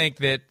want to think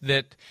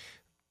that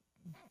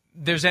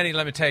there's any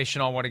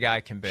limitation on what a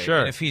guy can be. Sure.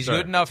 And if he's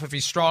good enough, if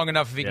he's strong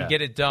enough, if he can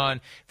get it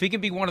done, if he can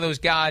be one of those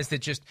guys that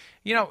just,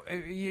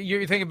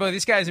 you're thinking, but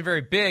this guy isn't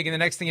very big, and the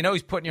next thing you know,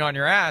 he's putting you on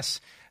your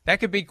ass. That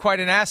could be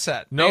quite an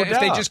asset. No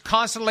doubt.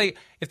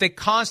 If they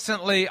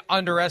constantly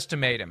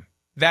underestimate him,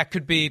 that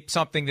could be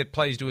something that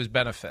plays to his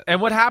benefit. And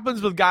what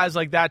happens with guys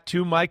like that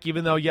too, Mike,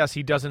 even though, yes,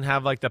 he doesn't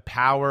have like the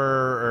power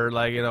or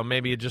like,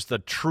 maybe just a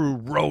true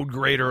road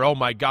grader, oh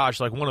my gosh,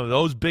 like one of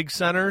those big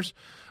centers,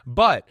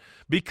 but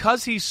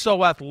because he's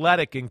so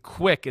athletic and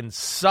quick and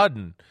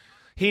sudden,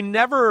 he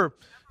never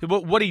 –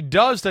 what he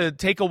does to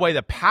take away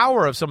the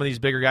power of some of these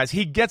bigger guys,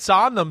 he gets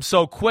on them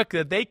so quick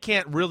that they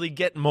can't really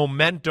get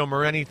momentum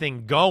or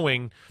anything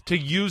going to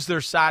use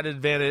their size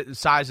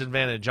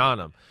advantage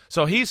on him.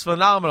 So he's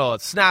phenomenal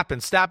at snapping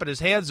his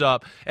hands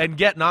up and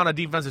getting on a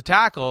defensive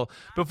tackle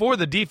before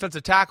the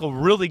defensive tackle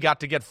really got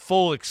to get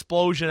full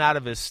explosion out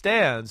of his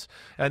stance,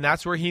 and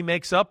that's where he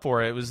makes up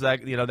for it. It was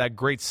that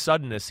great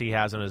suddenness he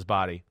has in his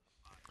body.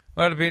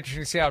 Well, it'll be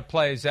interesting to see how it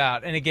plays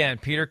out. And again,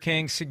 Peter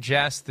King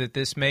suggests that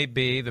this may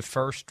be the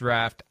first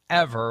draft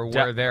ever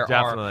where there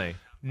are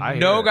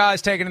no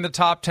guys taken in the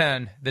top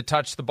 10 that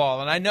touch the ball.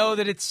 And I know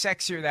that it's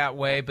sexier that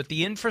way, but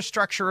the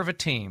infrastructure of a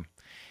team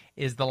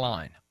is the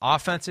line,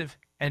 offensive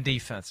and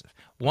defensive.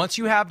 Once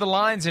you have the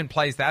lines in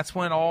place, that's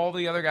when all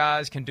the other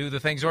guys can do the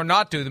things or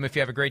not do them if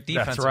you have a great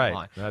defensive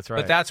line. That's right.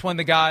 But that's when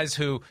the guys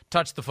who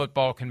touch the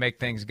football can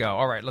make things go.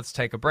 All right, let's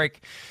take a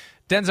break.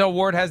 Denzel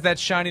Ward has that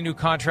shiny new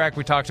contract.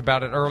 We talked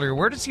about it earlier.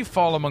 Where does he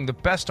fall among the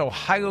best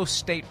Ohio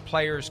State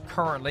players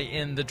currently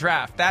in the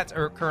draft?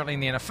 Currently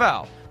in the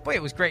NFL. Boy,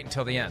 it was great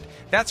until the end.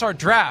 That's our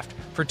draft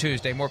for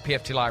Tuesday. More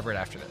PFT Live right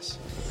after this.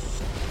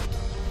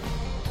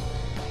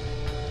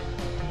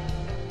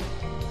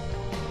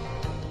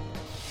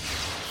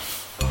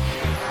 What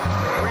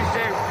do you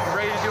say? You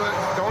ready to do a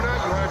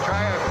donut? You want to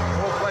try a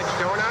full-fledged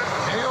donut?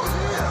 Hell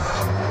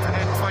yeah. And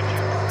then punch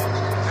it.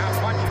 Now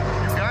punch it.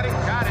 You got it?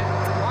 Got it.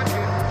 Punch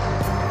it.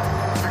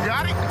 You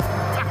got it? You got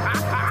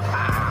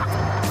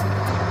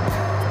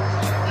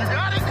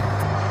it?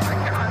 I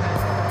got it.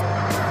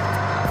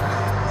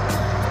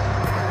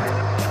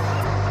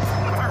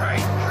 All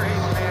right,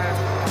 Trace, man.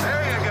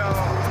 There you go.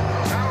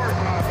 Power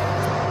pop.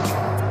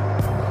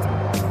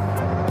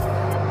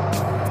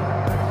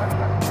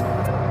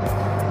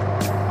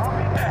 I'll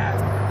be back.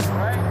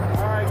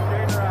 All right,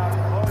 straighten her out.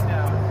 Slow it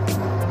down.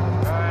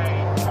 All right.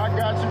 I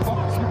got you,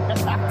 boss. I'm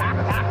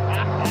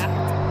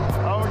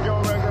gonna go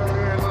back over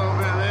here a little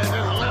bit, man. Just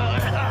a little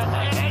bit.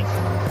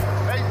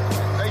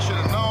 They should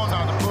have known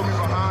not to put me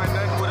behind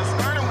that with a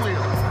steering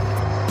wheel.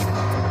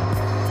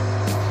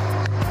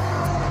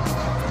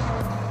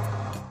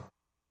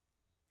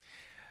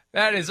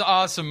 That is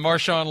awesome.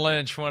 Marshawn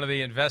Lynch, one of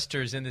the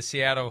investors in the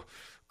Seattle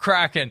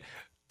Kraken.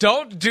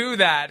 Don't do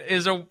that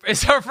is a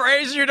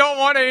phrase you don't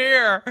want to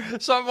hear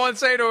someone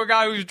say to a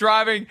guy who's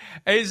driving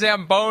a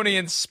Zamboni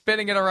and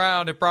spinning it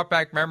around. It brought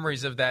back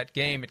memories of that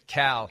game at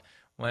Cal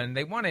when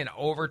they won in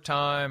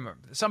overtime, or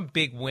some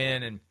big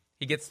win, and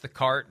he gets the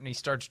cart and he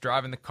starts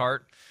driving the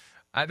cart.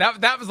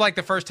 That was like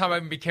the first time I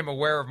even became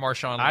aware of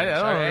Marshawn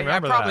Lynch. I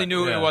probably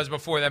knew Yeah. it was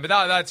before then, but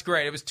that's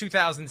great. It was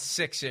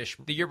 2006-ish,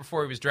 the year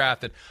before he was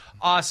drafted.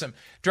 Awesome.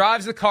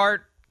 Drives the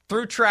cart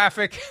through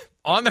traffic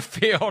on the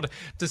field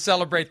to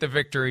celebrate the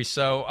victory.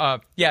 So,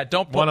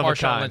 don't put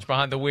Marshawn Lynch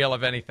behind the wheel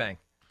of anything.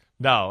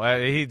 No,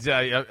 he's.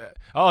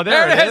 Oh,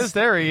 there it is.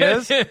 There he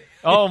is.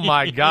 Oh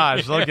my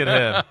gosh, look at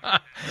him.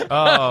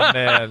 Oh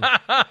man,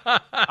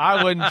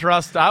 I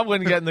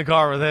wouldn't get in the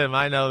car with him.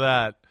 I know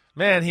that.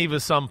 Man, he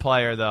was some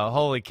player though.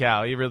 Holy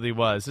cow, he really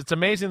was. It's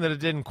amazing that it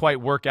didn't quite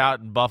work out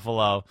in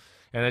Buffalo,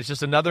 and it's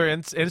just another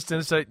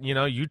instance that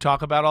you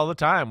talk about all the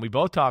time. We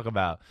both talk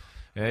about,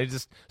 and it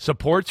just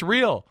support's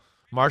real.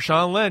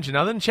 Marshawn Lynch,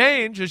 nothing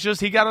changed. It's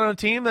just he got on a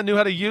team that knew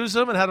how to use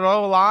him and had it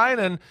all line,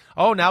 and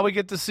now we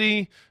get to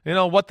see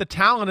what the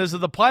talent is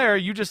of the player.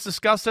 You just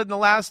discussed it in the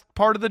last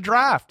part of the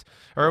draft,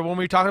 or when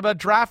we talk about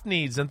draft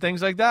needs and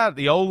things like that.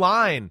 The O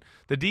line,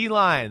 the D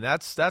line.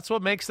 That's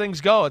what makes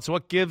things go. It's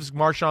what gives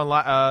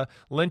Marshawn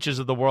Lynch's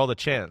of the world a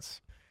chance.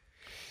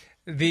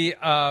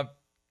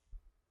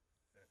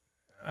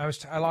 I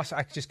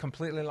just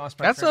completely lost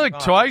my. That's like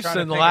twice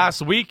in the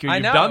last week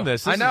you've done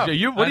this. I know.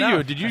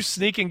 Did you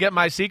sneak and get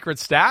my secret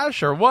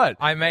stash or what?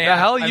 I may. The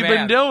hell you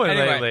been doing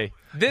anyway, lately?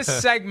 This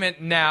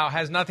segment now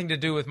has nothing to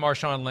do with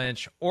Marshawn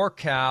Lynch or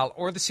Cal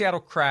or the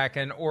Seattle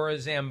Kraken or a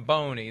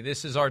Zamboni.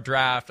 This is our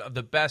draft of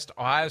the best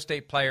Ohio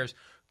State players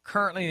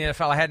currently in the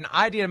NFL. I had an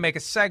idea to make a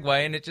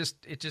segue, and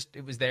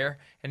it was there,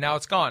 and now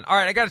it's gone. All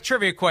right, I got a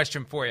trivia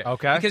question for you.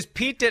 Okay. Because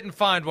Pete didn't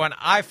find one,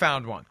 I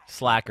found one.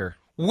 Slacker.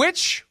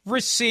 Which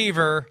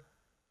receiver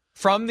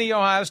from the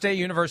Ohio State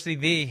University,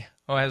 in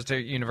the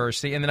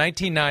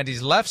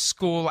 1990s left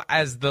school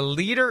as the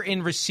leader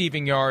in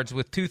receiving yards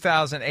with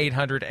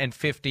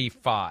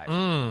 2,855?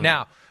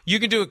 Now, you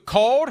can do it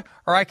cold,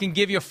 or I can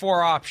give you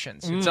 4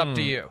 options. It's up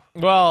to you.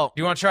 Well,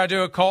 Do you want to try to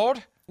do it cold?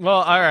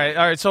 Well, all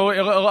right. So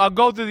I'll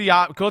go through the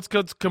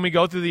can we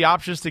go through the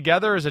options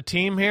together as a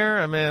team here?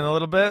 I mean, a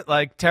little bit.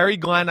 Like Terry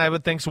Glenn, I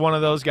would think is one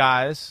of those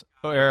guys.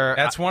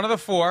 That's one of the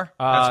 4.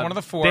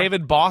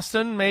 David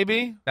Boston,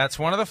 maybe. That's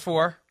one of the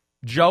 4.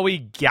 Joey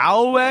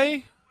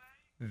Galloway.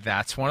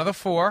 That's one of the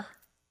 4.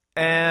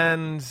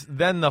 And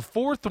then the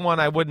 4th one,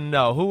 I wouldn't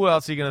know. Who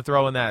else are you going to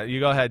throw in that? You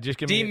go ahead. Just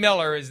give me. D.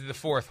 Miller is the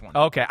 4th one.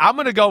 Okay, I'm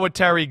going to go with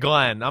Terry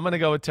Glenn.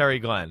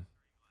 Womp,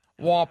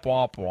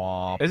 womp,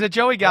 womp. Is it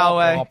Joey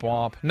Galloway? Womp,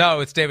 womp.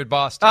 No, it's David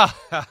Boston. Oh,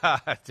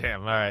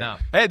 damn. All right. No.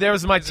 Hey, there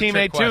was my It's a trick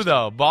teammate, too, question.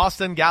 though.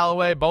 Boston,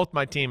 Galloway, both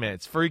my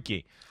teammates.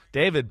 Freaky.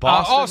 David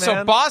Boston, so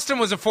man. Boston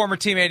was a former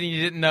teammate, and you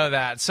didn't know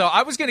that. So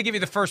I was going to give you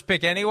the first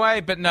pick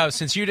anyway, but no,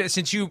 since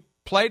you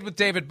played with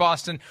David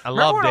Boston,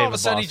 remember love when all of David a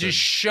sudden Boston. he just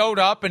showed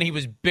up and he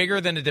was bigger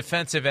than a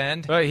defensive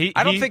end? Right,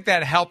 I don't think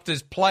that helped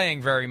his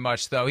playing very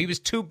much, though. He was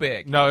too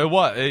big. No, it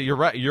was.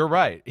 You're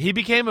right. He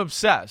became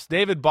obsessed.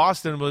 David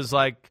Boston was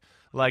like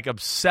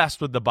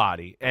obsessed with the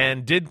body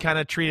and did kind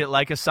of treat it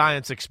like a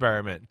science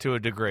experiment to a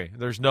degree.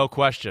 There's no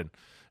question.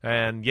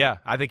 And, yeah,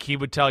 I think he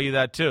would tell you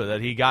that, too,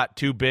 that he got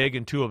too big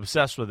and too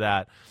obsessed with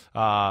that.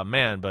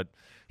 But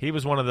he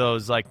was one of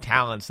those, like,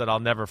 talents that I'll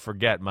never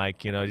forget,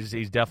 Mike. You know,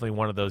 he's definitely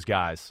one of those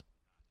guys.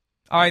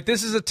 All right,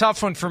 this is a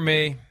tough one for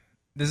me.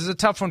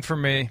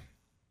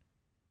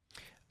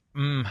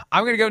 I'm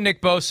going to go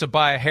Nick Bosa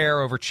by a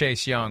hair over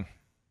Chase Young.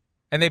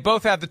 And they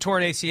both have the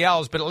torn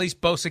ACLs, but at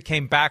least Bosa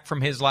came back from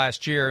his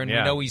last year, and we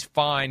know he's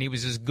fine. He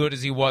was as good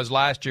as he was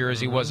last year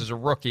as he was as a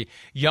rookie.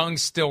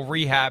 Young's still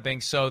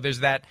rehabbing, so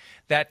there's that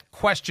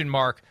question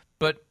mark,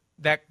 but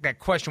that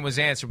question was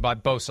answered by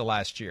Bosa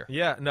last year.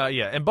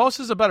 And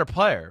Bosa's a better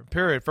player,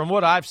 period, from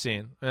what I've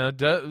seen.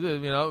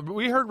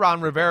 We heard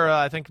Ron Rivera,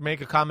 I think,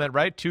 make a comment,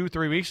 right,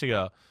 2-3 weeks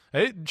ago.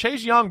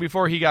 Chase Young,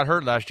 before he got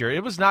hurt last year,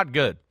 it was not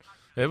good.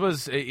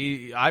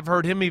 I've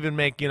heard him even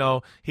make,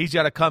 he's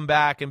got to come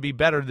back and be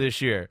better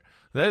this year.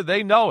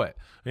 They know it.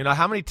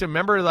 How many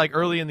remember like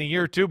early in the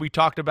year too, we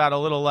talked about a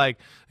little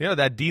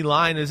that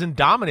D-line isn't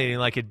dominating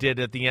like it did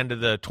at the end of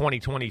the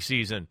 2020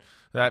 season.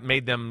 That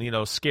made them,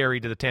 scary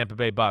to the Tampa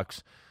Bay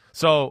Bucks.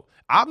 So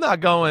I'm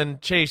not going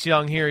Chase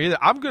Young here either.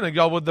 I'm going to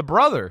go with the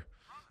brother.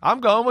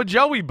 I'm going with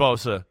Joey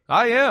Bosa.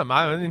 I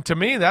am. To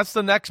me, that's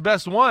the next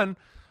best one.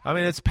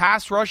 It's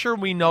pass rusher.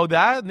 We know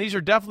that. And these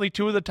are definitely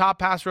 2 of the top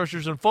pass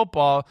rushers in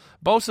football.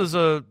 This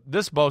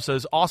Bosa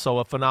is also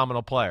a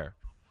phenomenal player.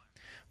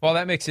 Well,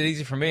 that makes it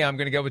easy for me. I'm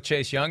going to go with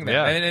Chase Young then.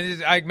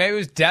 Yeah. Maybe it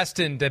was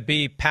destined to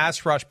be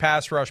pass rush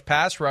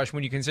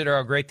when you consider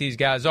how great these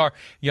guys are.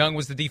 Young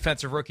was the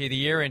Defensive Rookie of the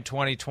Year in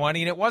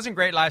 2020, and it wasn't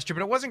great last year,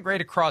 but it wasn't great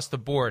across the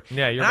board.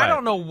 Yeah, you're right. right. I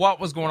don't know what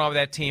was going on with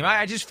that team.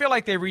 I just feel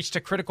like they reached a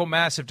critical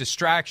mass of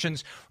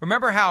distractions.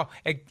 Remember how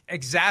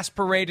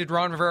exasperated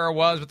Ron Rivera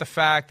was with the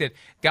fact that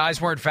guys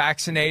weren't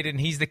vaccinated,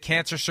 and he's the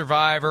cancer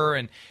survivor,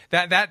 and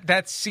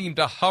that seemed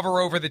to hover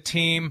over the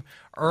team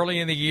early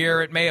in the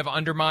year. It may have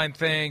undermined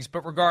things,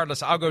 but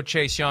regardless, I'll go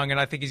Chase Young, and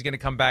I think he's going to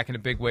come back in a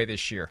big way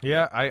this year.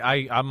 Yeah,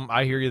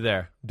 I hear you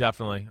there,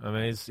 definitely.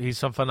 He's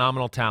some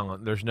phenomenal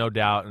talent, there's no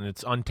doubt, and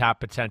it's untapped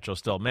potential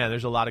still. Man,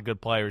 there's a lot of good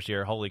players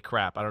here. Holy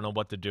crap, I don't know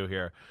what to do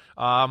here.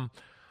 All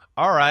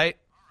right.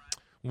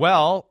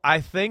 Well,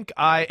 I think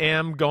I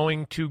am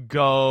going to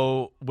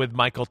go with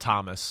Michael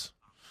Thomas.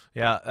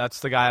 Yeah,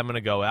 that's the guy I'm going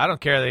to go with. I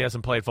don't care that he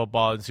hasn't played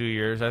football in 2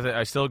 years.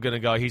 I'm still going to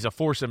go. He's a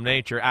force of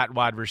nature at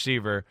wide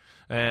receiver.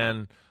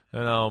 And,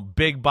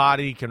 big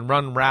body, can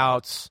run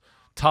routes,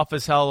 tough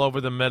as hell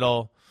over the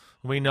middle.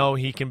 We know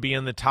he can be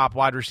in the top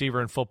wide receiver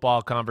in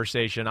football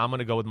conversation. I'm going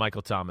to go with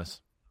Michael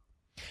Thomas.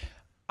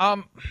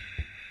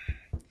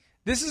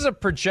 This is a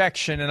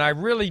projection, and I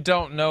really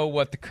don't know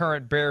what the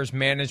current Bears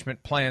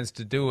management plans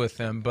to do with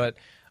him, but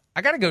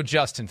I got to go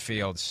Justin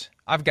Fields.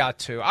 I've got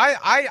to.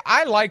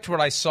 I liked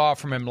what I saw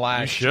from him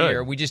last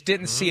year. We just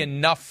didn't see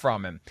enough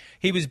from him.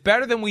 He was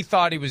better than we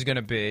thought he was going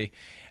to be,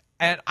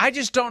 and I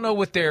just don't know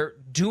what they're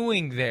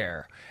doing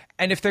there.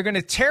 And if they're going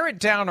to tear it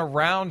down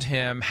around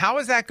him, how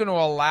is that going to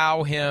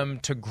allow him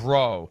to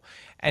grow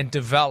and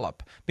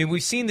develop?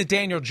 We've seen the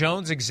Daniel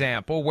Jones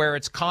example where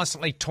it's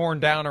constantly torn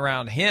down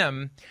around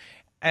him,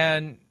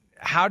 and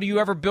how do you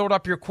ever build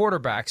up your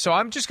quarterback? So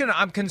I'm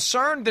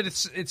concerned that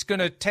it's going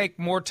to take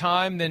more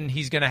time than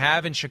he's going to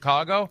have in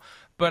Chicago,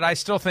 but I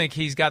still think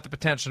he's got the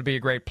potential to be a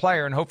great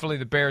player, and hopefully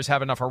the Bears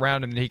have enough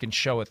around him that he can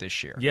show it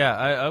this year. Yeah,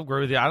 I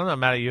agree with you. I'm not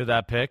mad at you with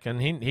that pick,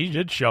 and he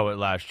did show it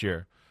last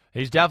year.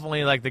 He's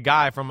definitely like the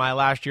guy from my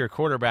last year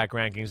quarterback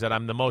rankings that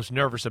I'm the most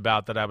nervous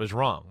about that I was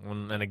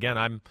wrong. And again,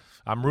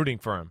 I'm rooting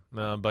for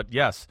him. But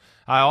yes,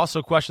 I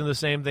also question the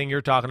same thing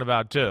you're talking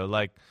about too.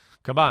 Like,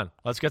 come on,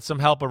 let's get some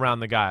help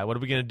around the guy. What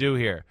are we going to do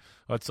here?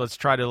 Let's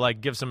try to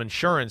give some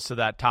insurance to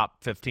that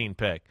top 15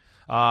 pick.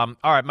 All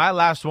right, my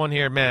last one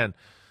here, man.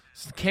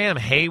 Cam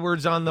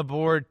Hayward's on the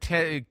board.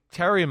 Terry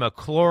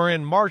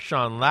McLaurin,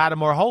 Marshawn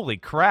Lattimore. Holy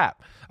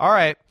crap. All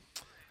right.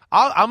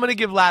 I'm going to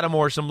give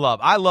Lattimore some love.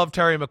 I love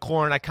Terry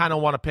McLaurin. I kind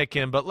of want to pick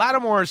him, but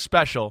Lattimore is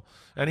special,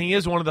 and he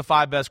is one of the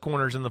 5 best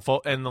corners in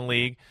the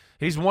league.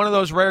 He's one of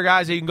those rare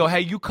guys that you can go,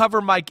 hey, you cover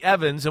Mike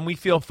Evans, and we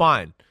feel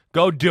fine.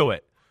 Go do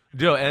it.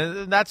 Do it.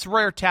 And that's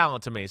rare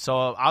talent to me. So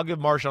I'll give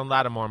Marshawn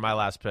Lattimore my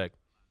last pick.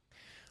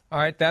 All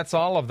right, that's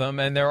all of them,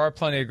 and there are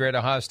plenty of great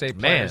Ohio State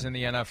players in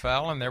the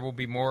NFL, and there will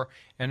be more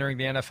entering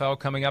the NFL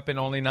coming up in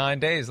only 9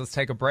 days. Let's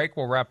take a break.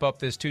 We'll wrap up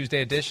this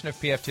Tuesday edition of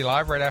PFT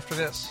Live right after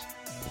this.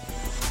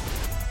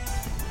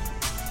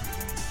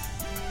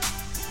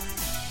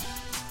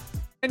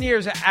 10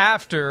 years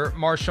after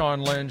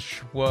Marshawn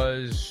Lynch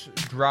was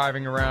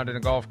driving around in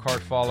a golf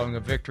cart following a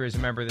victory as a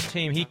member of the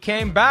team, he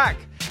came back.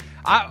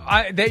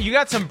 You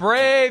got some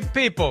brave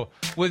people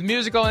with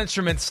musical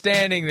instruments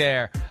standing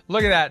there.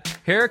 Look at that.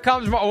 Here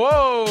comes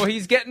whoa,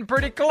 he's getting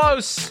pretty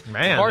close.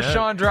 Man,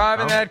 Marshawn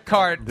driving that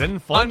cart. Didn't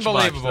flinch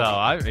Unbelievable.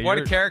 Much, though. What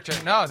a character.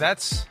 No,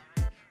 that's...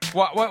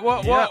 What?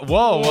 Yeah.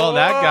 Whoa, well,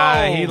 that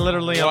guy, he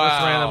literally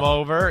almost ran him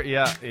over.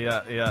 Yeah.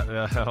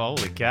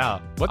 Holy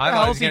cow. What the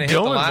hell is he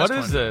doing? What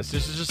is this?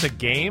 This is just a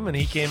game, and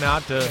he came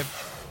out to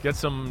get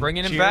some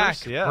bringing cheers? him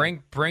back. Yeah.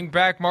 Bring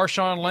back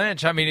Marshawn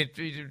Lynch. I mean,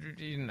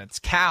 it's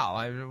Cal.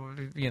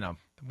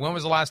 When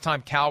was the last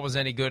time Cal was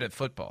any good at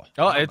football?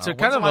 Oh, it's a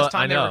kind of last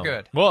time I know. they were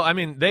good? Well, I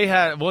mean, they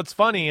had. Well, it's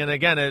funny, and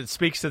again, it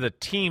speaks to the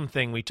team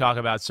thing we talk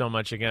about so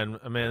much. Again,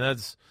 I mean,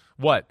 that's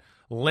what.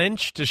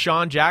 Lynch,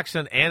 Deshaun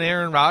Jackson, and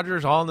Aaron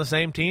Rodgers all on the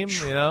same team,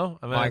 I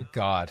mean, my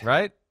God.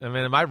 Right? I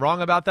mean, am I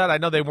wrong about that? I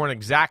know they weren't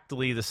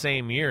exactly the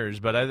same years,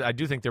 but I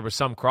do think there was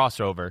some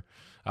crossover.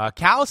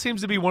 Cal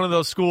seems to be one of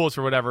those schools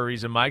for whatever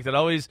reason, Mike, that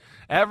always,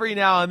 every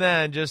now and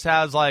then, just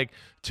has like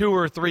 2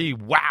 or 3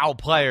 wow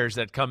players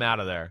that come out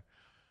of there.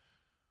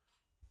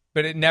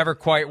 But it never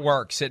quite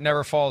works. It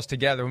never falls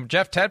together. When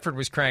Jeff Tedford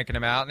was cranking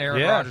him out, and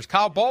Aaron Rodgers.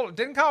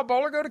 Didn't Kyle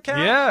Bowler go to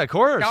Cal? Yeah, of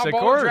course. Kyle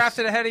Bowler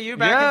drafted ahead of you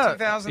back in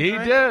 2003? He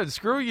did.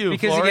 Screw you,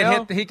 because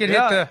Florio. he could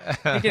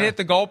hit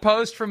the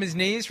goalpost from his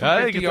knees from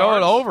 50 he could yards. throw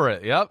it over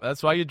it. Yep,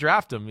 that's why you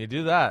draft him. You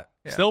do that.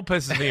 Yeah. Still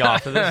pisses me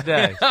off to this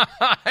day.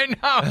 I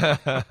know.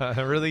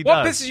 It really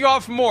What does. pisses you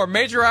off more,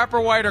 Major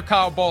Applewhite or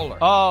Kyle Bowler?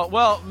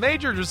 Well,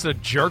 Major just a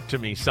jerk to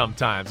me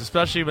sometimes,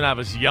 especially when I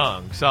was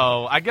young.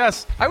 So I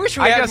guess I wish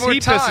we had more he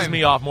time. pisses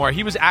me off more.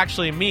 He was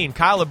actually mean.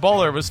 Kyle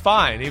Bowler was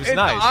fine. He was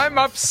nice. I'm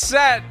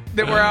upset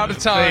that we're out of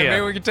time. See ya.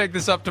 Maybe we can take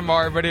this up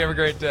tomorrow. Everybody have a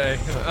great day.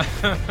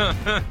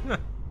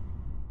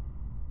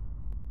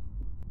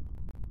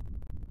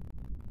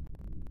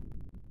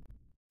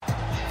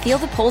 Feel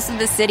the pulse of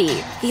the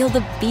city. Feel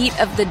the beat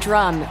of the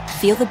drum.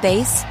 Feel the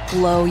bass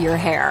blow your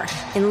hair.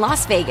 In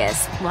Las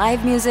Vegas,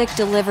 live music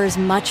delivers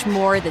much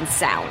more than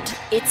sound.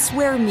 It's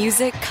where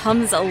music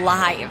comes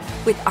alive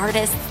with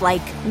artists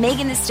like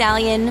Megan Thee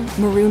Stallion,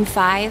 Maroon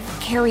 5,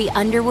 Carrie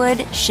Underwood,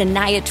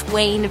 Shania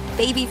Twain,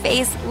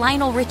 Babyface,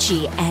 Lionel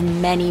Richie,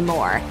 and many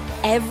more.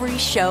 Every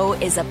show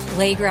is a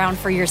playground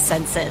for your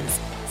senses.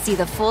 See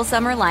the full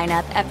summer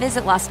lineup at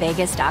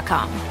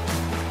visitlasvegas.com.